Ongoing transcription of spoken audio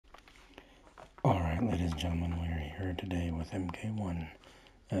Alright, ladies and gentlemen, we are here today with MK1,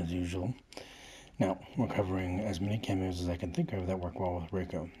 as usual. Now, we're covering as many cameos as I can think of that work well with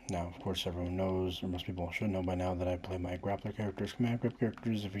Reiko. Now, of course, everyone knows, or most people should know by now, that I play my grappler characters, command grab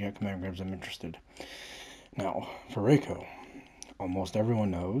characters. If you got command grabs, I'm interested. Now, for Reiko, almost everyone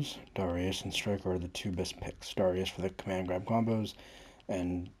knows Darius and Striker are the two best picks. Darius for the command grab combos,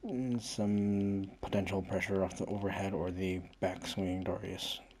 and some potential pressure off the overhead or the backswinging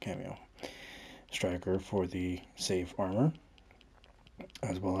Darius cameo. Striker for the safe armor,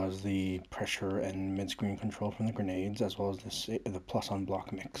 as well as the pressure and mid-screen control from the grenades, as well as the plus on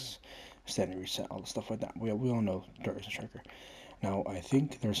block mix, standing reset, all the stuff like that. We all know Darius and Striker. Now, I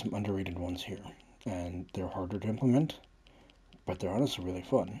think there's some underrated ones here, and they're harder to implement, but they're honestly really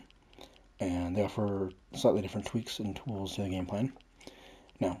fun, and they offer slightly different tweaks and tools to the game plan.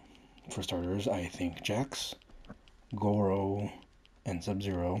 Now, for starters, I think Jax, Goro, and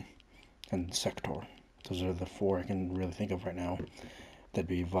Sub-Zero, and Sector. Those are the four I can really think of right now that'd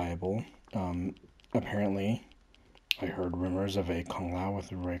be viable. Apparently, I heard rumors of a Kung Lao with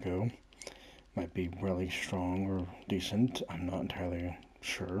Reiko. Might be really strong or decent. I'm not entirely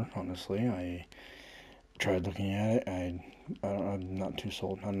sure, honestly. I tried looking at it. I'm not too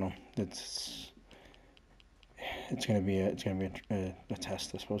sold. I don't know. It's gonna be a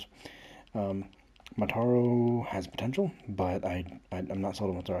test, I suppose. Mataro has potential, but I'm not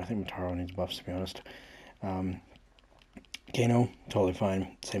sold on Mataro. I think Mataro needs buffs, to be honest. Kano, totally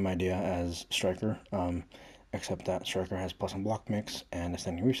fine. Same idea as Striker, except that Striker has plus and block mix and a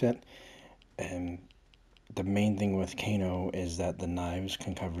standing reset. And the main thing with Kano is that the knives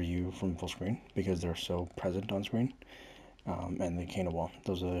can cover you from full screen because they're so present on screen. And the Kano wall,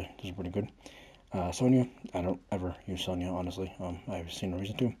 those are pretty good. Sonya, I don't ever use Sonya, honestly. I've seen no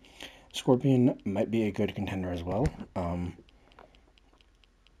reason to. Scorpion might be a good contender as well,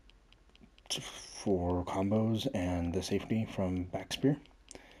 for combos and the safety from back spear.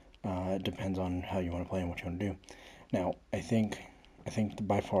 It depends on how you want to play and what you want to do. Now, I think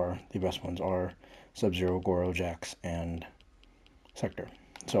by far the best ones are Sub-Zero, Goro, Jax, and Sector.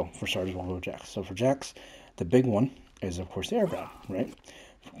 So for starters, we'll go with Jax. So for Jax, the big one is of course the air grab, right?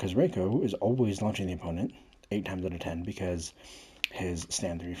 Because Reiko is always launching the opponent 8 times out of 10 because his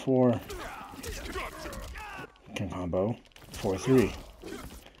stand 3-4 can combo 4-3.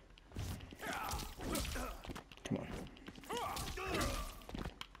 Come on.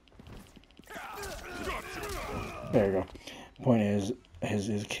 There you go. Point is,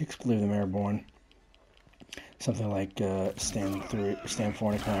 his kicks leave them airborne. Something like stand 4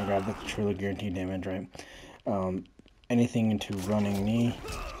 and a command grab, that's truly guaranteed damage, right? Anything into running knee.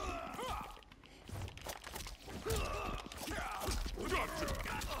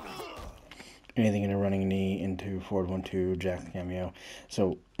 Anything in a running knee into forward 1-2 Jax cameo.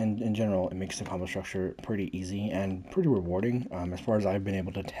 So in general, it makes the combo structure pretty easy and pretty rewarding. As far as I've been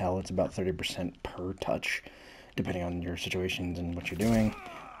able to tell, it's about 30% per touch, depending on your situations and what you're doing.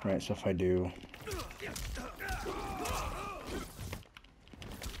 Right, so if I do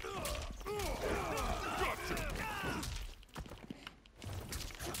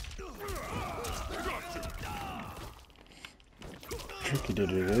tricky to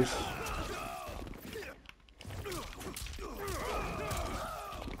do this.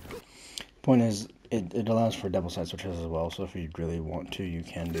 Point is, it allows for double side switches as well, so if you really want to, you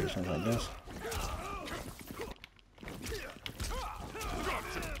can do something like this.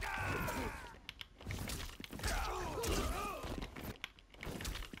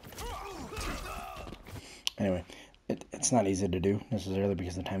 Anyway, it's not easy to do necessarily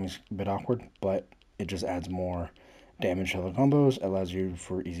because the timing's a bit awkward, but it just adds more damage to the combos, allows you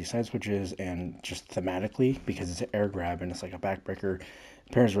for easy side switches, and just thematically, because it's an air grab and it's like a backbreaker,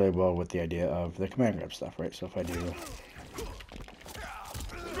 it pairs really well with the idea of the command grab stuff, right? So if I do,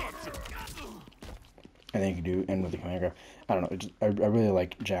 I think you do end with the command grab. I don't know, I really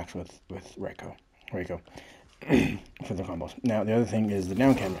like Jax with Reiko for the combos. Now the other thing is the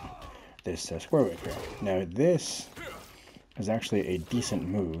down cameo, this square wave here. Now this is actually a decent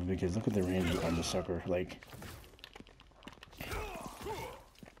move because look at the range on the sucker, like.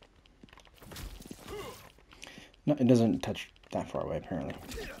 No, it doesn't touch that far away, apparently.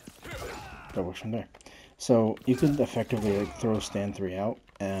 That works from there. So you could effectively like throw stand 3 out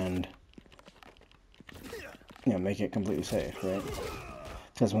and make it completely safe, right?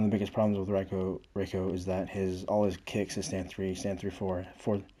 Because one of the biggest problems with Reiko is that all his kicks is stand 3, stand 3-4,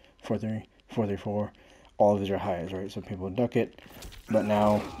 4-3, 4-3-4. All of these are highs, right? So people duck it, but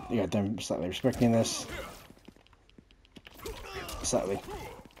now you got them slightly respecting this. Slightly.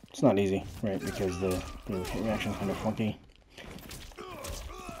 It's not easy, right, because the reaction is kind of funky.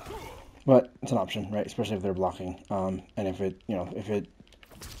 But it's an option, right? Especially if they're blocking. And if it,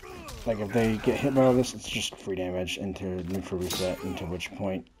 like if they get hit by all this, it's just free damage into neutral reset, into which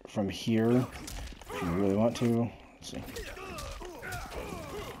point from here, if you really want to, let's see.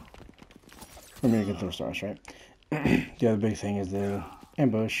 From here you can throw stars, right? The other big thing is the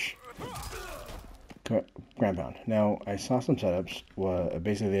ambush, ground pound. Now, I saw some setups.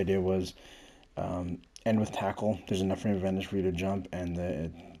 Basically the idea was end with tackle. There's enough frame advantage for you to jump, and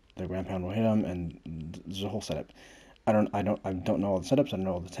the ground pound will hit them, and there's a whole setup. I don't know all the setups. I don't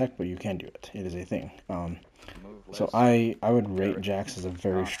know all the tech, but you can do it. It is a thing. So I would rate Jax as a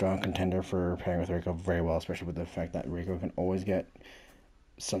very strong contender for pairing with Reiko very well, especially with the fact that Reiko can always get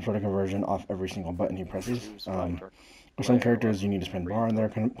some sort of conversion off every single button he presses. With some characters, you need to spend bar on their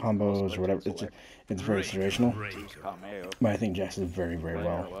combos or whatever. It's very situational. But I think Jax is very, very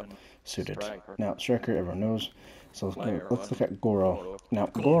well suited. Now, Striker, everyone knows. So let's look at Goro. Now,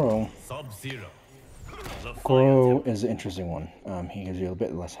 Goro is an interesting one. He gives you a little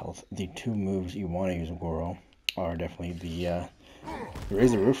bit less health. The two moves you want to use with Goro are definitely the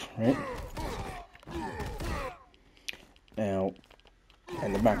Raise the Roof, right? Now,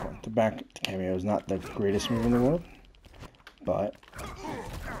 and the back one. The back cameo is not the greatest move in the world, but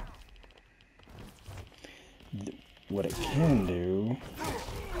what it can do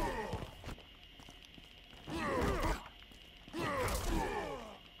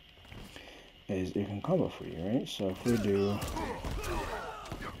is it can combo for you, right? So if we do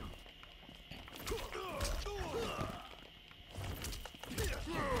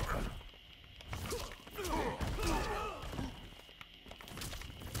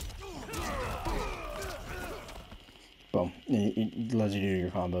boom, it lets you do your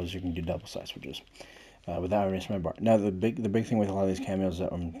combos. You can do double side switches without having to spend bar. Now the big thing with a lot of these cameos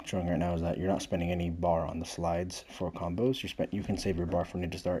that I'm showing right now is that you're not spending any bar on the slides for combos. You can save your bar for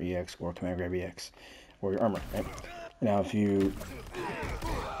Ninja Star EX or Command Grab EX or your armor, right? Now if you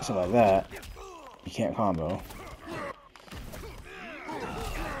something like that, you can't combo.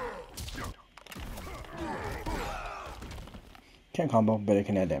 Can't combo, but it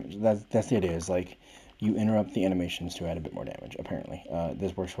can add damage. That's the idea. Is like you interrupt the animations to add a bit more damage. Apparently,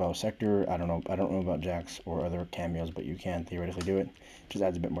 this works well with Sector. I don't know about Jax or other cameos, but you can theoretically do it. Just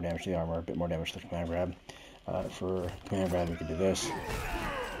adds a bit more damage to the armor, a bit more damage to the command grab. For command grab, we could do this.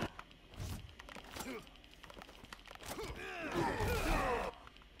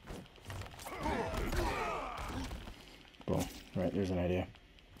 Boom. Right, there's an idea.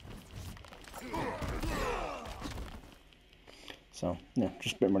 So yeah,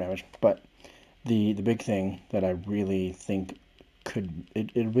 just a bit more damage, but the big thing that I really think could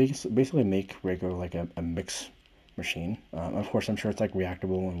it basically make Reiko like a mix machine. Of course, I'm sure it's like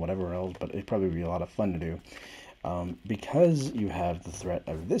reactable and whatever else, but it'd probably be a lot of fun to do because you have the threat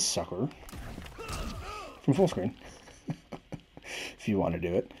of this sucker from full screen. If you want to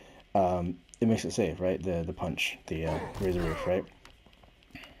do it, it makes it safe, right? The punch, the razor roof, right?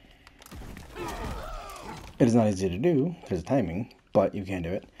 It is not easy to do because of timing, but you can do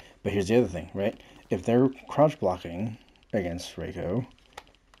it. But here's the other thing, right? If they're crouch blocking against Reiko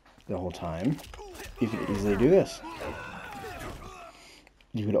the whole time, you could easily do this.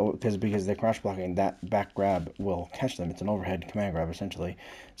 You could because they're crouch blocking, that back grab will catch them. It's an overhead command grab essentially.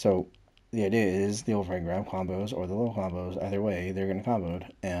 So the idea is the overhead grab combos or the low combos. Either way, they're getting comboed,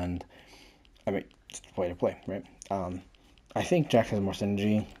 and I mean, it's the way to play, right? I think Jax has more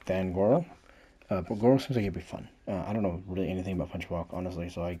synergy than Goro. But Goro seems like it'd be fun. I don't know really anything about Punch Walk, honestly,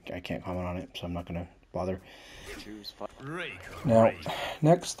 so I can't comment on it, so I'm not going to bother. Now,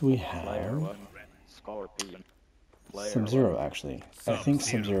 next we have Sub-Zero, actually. I think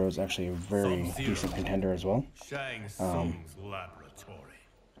Sub-Zero is actually a very decent contender as well.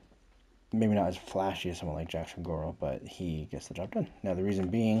 Maybe not as flashy as someone like Jax or Goro, but he gets the job done. Now, the reason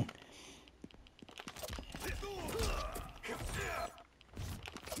being...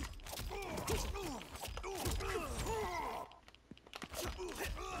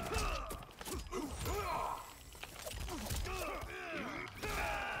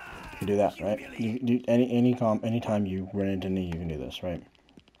 You do that, right? You do anytime you run into knee, you can do this, right?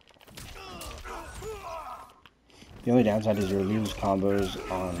 The only downside is you lose combos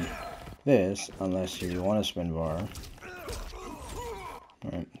on this unless you want to spin bar.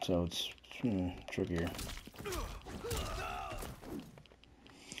 Right, so it's trickier.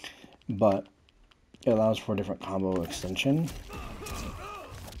 But it allows for a different combo extension.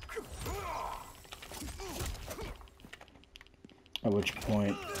 At which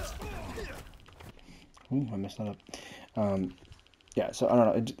point... Ooh, I messed that up. Yeah, so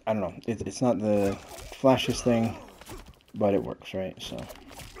I don't know. It's not the flashiest thing, but it works, right? So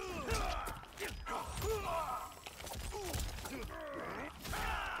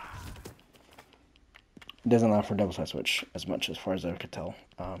it doesn't allow for double side switch as much as far as I could tell,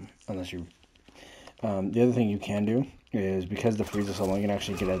 unless you. The other thing you can do is, because the freeze is so long, you can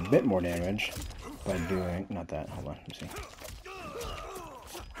actually get a bit more damage by doing, not that, hold on, let me see.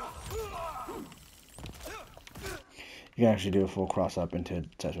 You can actually do a full cross up into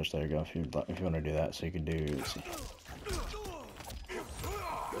side switch. There you go. If you want to do that, so you can do. Let's see.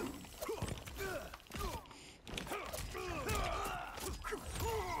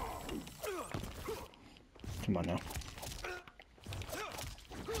 Come on now.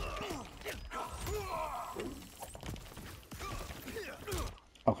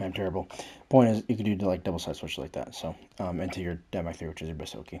 Okay, I'm terrible. Point is, you could do like double side switch like that. So into your down back three, which is your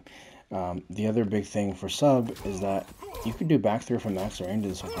Basoki. The other big thing for sub is that you could do back through from max or into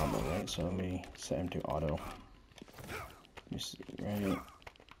this whole combo, right? So let me set him to auto. Let me see, right?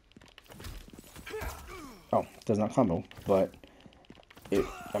 Oh, does not combo, but it.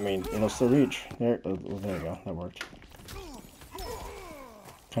 I mean, it'll still reach. There, there you go. That worked.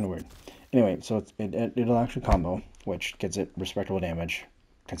 Kind of weird. Anyway, so it'll actually combo, which gets it respectable damage,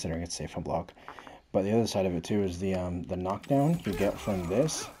 considering it's safe on block. But the other side of it too is the knockdown you get from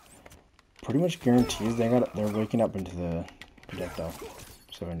this. Pretty much guarantees they're waking up into the projectile.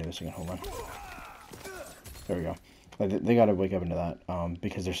 So if I do this again, hold on. There we go. They gotta wake up into that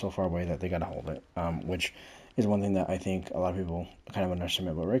because they're so far away that they gotta hold it. Which is one thing that I think a lot of people kind of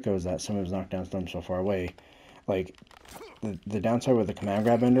underestimate about Reiko, is that some of his knockdowns done so far away. Like the downside with the command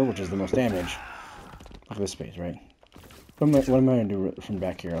grab ender, which is the most damage. Look at this space, right? What am I gonna do from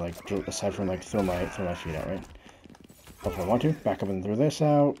back here? Like aside from like throw my feet out, right? If I want to, back up and throw this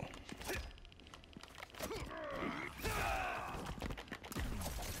out.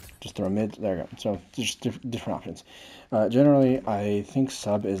 Just throw mid, there you go. So just different options. Generally, I think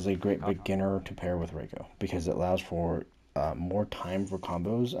sub is a great beginner to pair with Reiko because it allows for more time for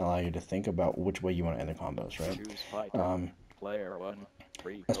combos, allow you to think about which way you want to end the combos, right? Player one,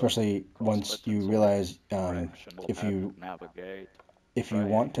 especially once you realize if you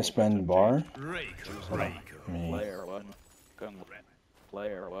want to spend bar. Player one,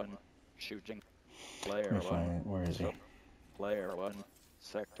 player one, shooting. Player one, where is he? Player one.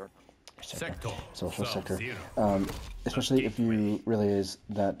 Sector. Social sector. Especially if you realize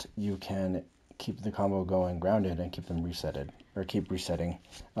that you can keep the combo going grounded and keep them resetted, or keep resetting.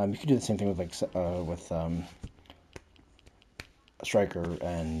 You could do the same thing with Striker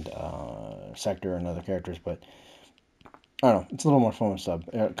and Sector and other characters, but I don't know, it's a little more fun with sub.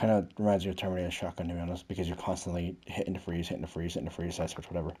 It kind of reminds you of Terminator Shotgun, to be honest, because you're constantly hitting to freeze, side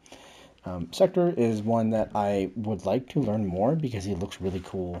switch, whatever. Sector is one that I would like to learn more because he looks really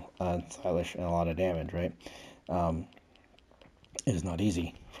cool and stylish and a lot of damage, right? It is not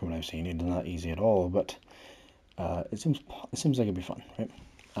easy from what I've seen. It is not easy at all, but it seems like it'd be fun, right?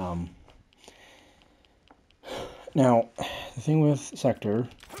 Now, the thing with Sector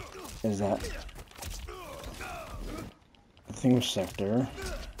is that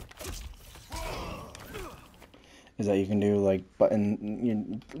you can do like button,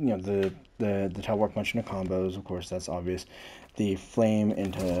 you know, the teleport punch into combos, of course, that's obvious. The flame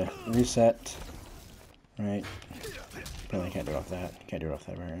into reset, right? Apparently can't do it off that. Can't do it off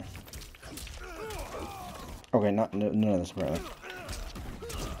that barrier. Okay, none of this apparently.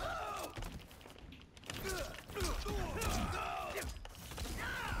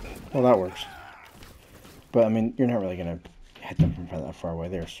 Well, that works. But I mean, you're not really gonna hit them from that far away.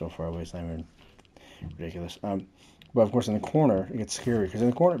 They're so far away, it's not even ridiculous. But of course, in the corner, it gets scary because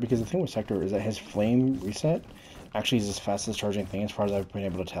the thing with Sector is that his flame reset actually is his fastest charging thing, as far as I've been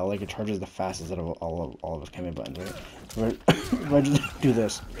able to tell. Like, it charges the fastest out of all of his cameo buttons, right? If I just do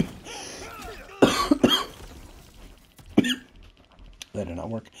this, that did not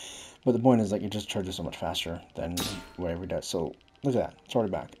work. But the point is, like, it just charges so much faster than whatever he does. So look at that, it's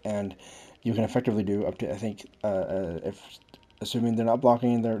already back, and you can effectively do up to, I think, if assuming they're not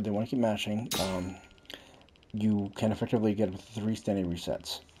blocking, they want to keep mashing. You can effectively get 3 standing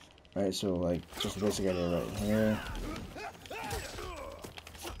resets, right? So, like, just the basic idea right here.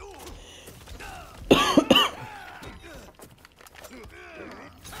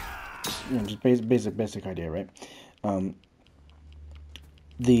 You know, just basic idea, right?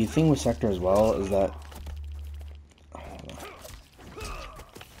 The thing with Sector as well is that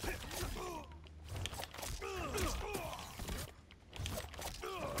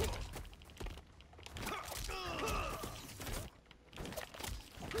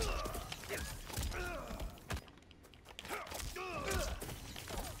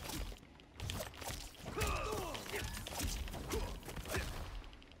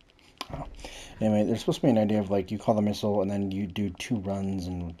anyway, there's supposed to be an idea of, like, you call the missile and then you do 2 runs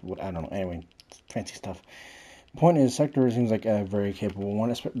and what, I don't know. Anyway, fancy stuff. The point is, Sector seems like a very capable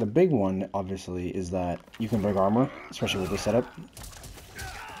one. The big one, obviously, is that you can break armor, especially with this setup.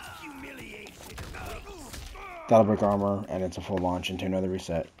 That'll break armor, and it's a full launch into another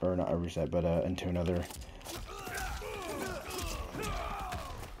reset, or not a reset, but into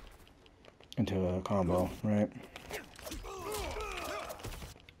a combo, right?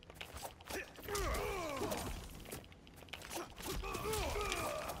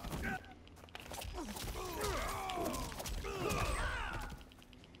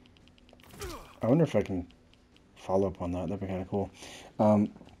 I wonder if I can follow up on that. That'd be kind of cool.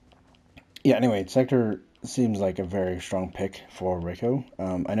 Yeah, anyway, Sector seems like a very strong pick for Reiko.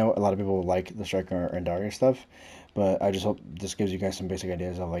 I know a lot of people like the Striker and Daria stuff, but I just hope this gives you guys some basic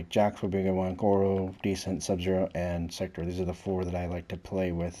ideas of like Jax would be a good one, Goro, decent, Sub-Zero, and Sector. These are the 4 that I like to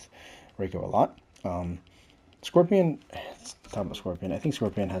play with Reiko a lot. Scorpion, let's talk about Scorpion. I think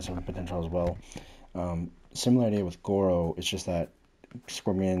Scorpion has some potential as well. Similar idea with Goro, it's just that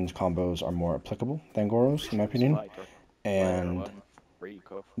Scorpion's combos are more applicable than Goro's, in my opinion. And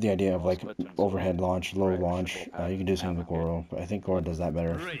the idea of like overhead launch, low launch, you can do something with Goro, but I think Goro does that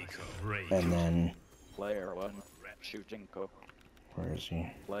better. And then Player 1, shooting co. Where is he?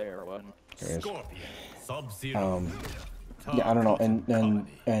 Player 1. There he is. Yeah, I don't know.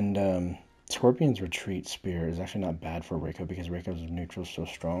 And Scorpion's retreat spear is actually not bad for Reiko because Reiko's neutral is so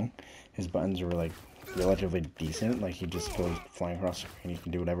strong. His buttons are like relatively decent. Like he just goes flying across the screen. You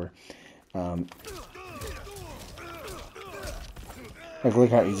can do whatever. Like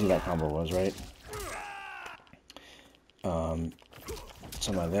look how easy that combo was, right?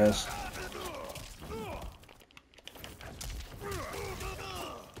 Something like this.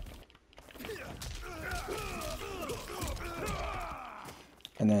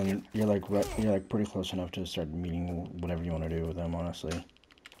 And then you're like pretty close enough to start meeting whatever you want to do with them, honestly.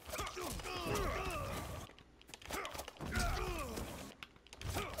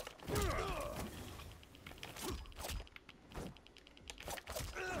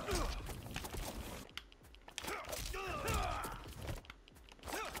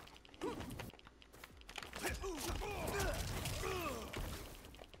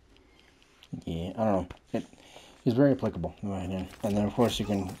 Yeah, I don't know. It's very applicable in my opinion. And then of course it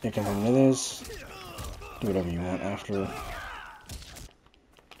can come into this. Do whatever you want after.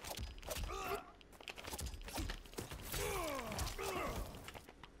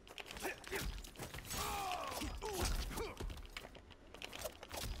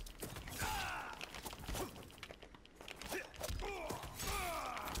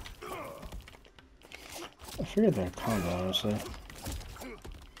 I figured they're combo, honestly.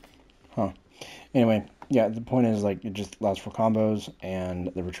 Huh. Anyway, yeah, the point is, like, it just allows for combos and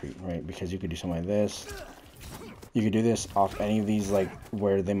the retreat, right? Because you could do something like this. You could do this off any of these, like,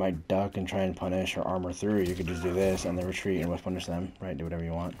 where they might duck and try and punish or armor through. You could just do this and then retreat and whiff punish them, right? Do whatever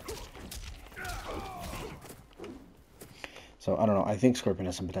you want. So, I don't know. I think Scorpion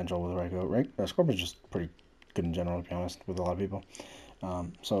has some potential with Reiko, right? Scorpion's just pretty good in general, to be honest, with a lot of people.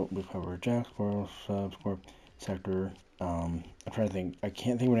 So, we've covered Jax, Goro, Scorp, Sector. I'm trying to think. I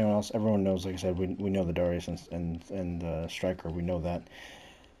can't think of anyone else. Everyone knows, like I said, we know the Darius and the Striker. We know that.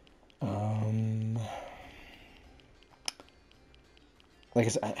 Like I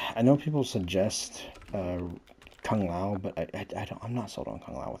said, I know people suggest Kung Lao, but I'm not sold on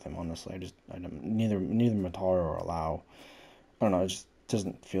Kung Lao with him, honestly. Neither Matar or Lao. I don't know. It just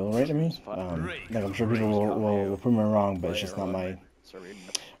doesn't feel right to me. Like I'm sure people will prove me wrong, but it's just not my.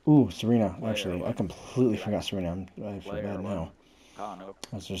 Ooh, Serena. Actually, I completely forgot Serena. I feel bad now.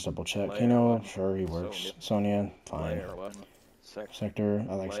 Let's just double check. Kano, sure, he works. Sonya, fine. Sector,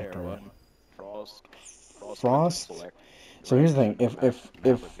 I like Sector. Frost? So here's the thing.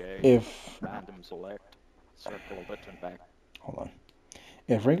 If random select, circle button back. Hold on.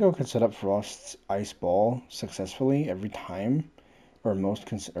 If Reiko could set up Frost's ice ball successfully every time, or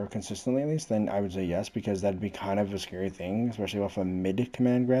consistently at least, then I would say yes, because that'd be kind of a scary thing, especially off a mid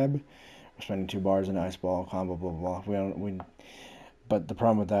command grab. We're spending 2 bars in ice ball combo, blah blah blah. But the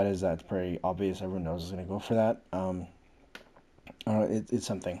problem with that is that it's pretty obvious. Everyone knows it's gonna go for that. I don't know, it's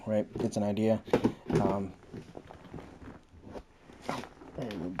something, right? It's an idea.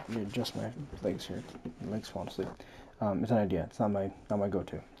 Readjust my legs here. My legs falling asleep. It's an idea. It's not my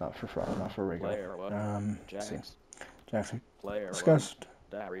go-to. Not for Frog, not for Reiko. Let's see. Jackson discussed.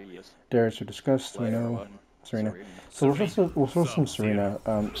 Darius we discussed. We know Serena. So we'll throw some Serena.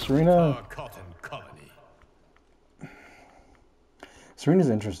 Serena's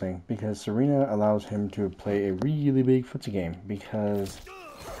interesting because Serena allows him to play a really big footsie game because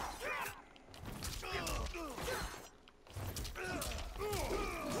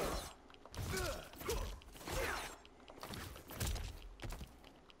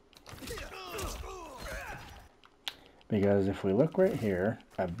Because if we look right here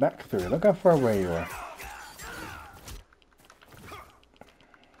at back 3, look how far away you are.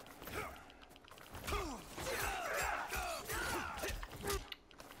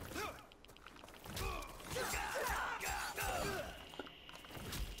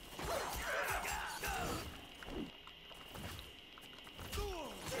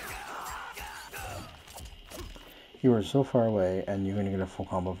 You are so far away, and you're gonna get a full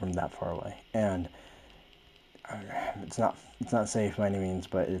combo from that far away. And it's not safe by any means,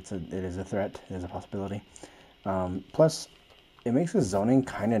 but it is a threat. It is a possibility. Plus, it makes the zoning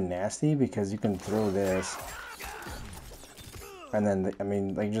kind of nasty because you can throw this, and then I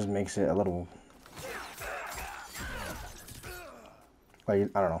mean, like, it just makes it a little like,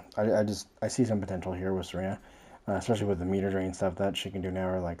 I don't know. I see some potential here with Serena, especially with the meter drain stuff that she can do now,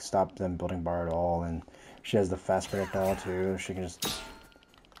 or like stop them building bar at all, and she has the fast projectile too. She can just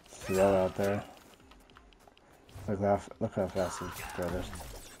throw out there. Look how fast he throws this.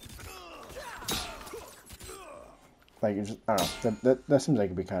 Like, it's just, I don't know. That seems like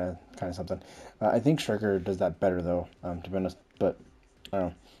it'd be kind of something. I think Striker does that better though, to be honest. But I don't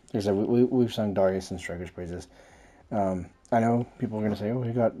know. Like I said, we've sung Darius and Striker's praises. I know people are gonna say, "Oh,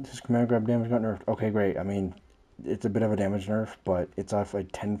 he got his command grab damage got nerfed." Okay, great. I mean, it's a bit of a damage nerf, but it's off a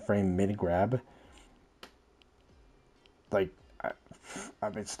 10-frame mid grab. Like, I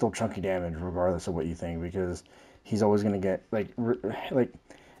mean, it's still chunky damage regardless of what you think, because he's always gonna get like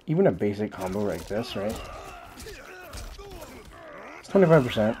even a basic combo like this, right? It's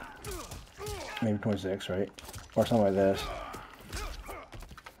 25%, maybe 26, right? Or something like this.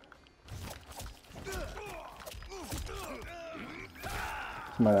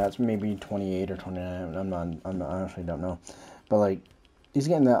 That's maybe 28 or 29. I honestly don't know. But like, he's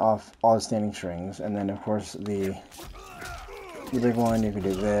getting that off all the standing strings, and then of course the big one, you could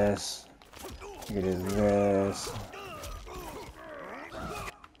do this, you could do this.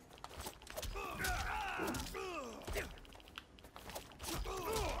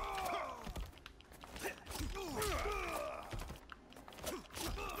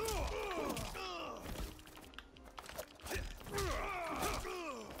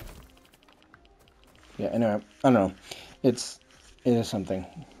 Yeah, anyway, I don't know. It is something.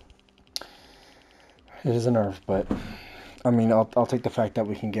 It is a nerf, but I mean, I'll take the fact that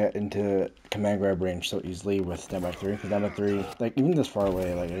we can get into command grab range so easily with stand by 3. Because stand by 3, like, even this far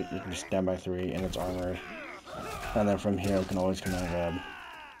away, like, you can just stand by 3 and it's armored. And then from here, we can always command grab.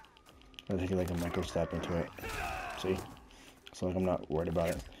 Or take like a micro step into it. See? So like, I'm not worried about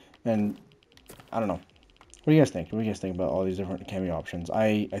it. And I don't know. What do you guys think? What do you guys think about all these different cameo options?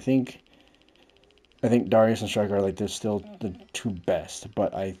 I think Darius and Striker are like they're still the 2 best,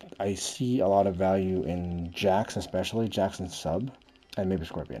 but I see a lot of value in Jax, especially Jax and Sub, and maybe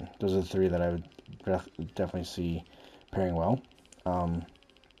Scorpion. Those are the 3 that I would definitely see pairing well. And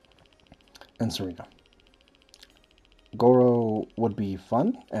Serena. Goro would be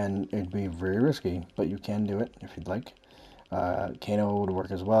fun, and it'd be very risky, but you can do it if you'd like. Kano would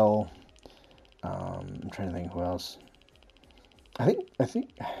work as well. I'm trying to think who else. I think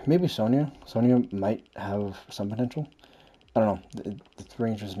maybe Sonya. Sonya might have some potential. I don't know. It's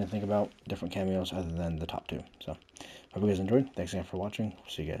very interesting to think about different cameos other than the top 2. So, hope you guys enjoyed. Thanks again for watching.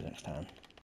 See you guys next time.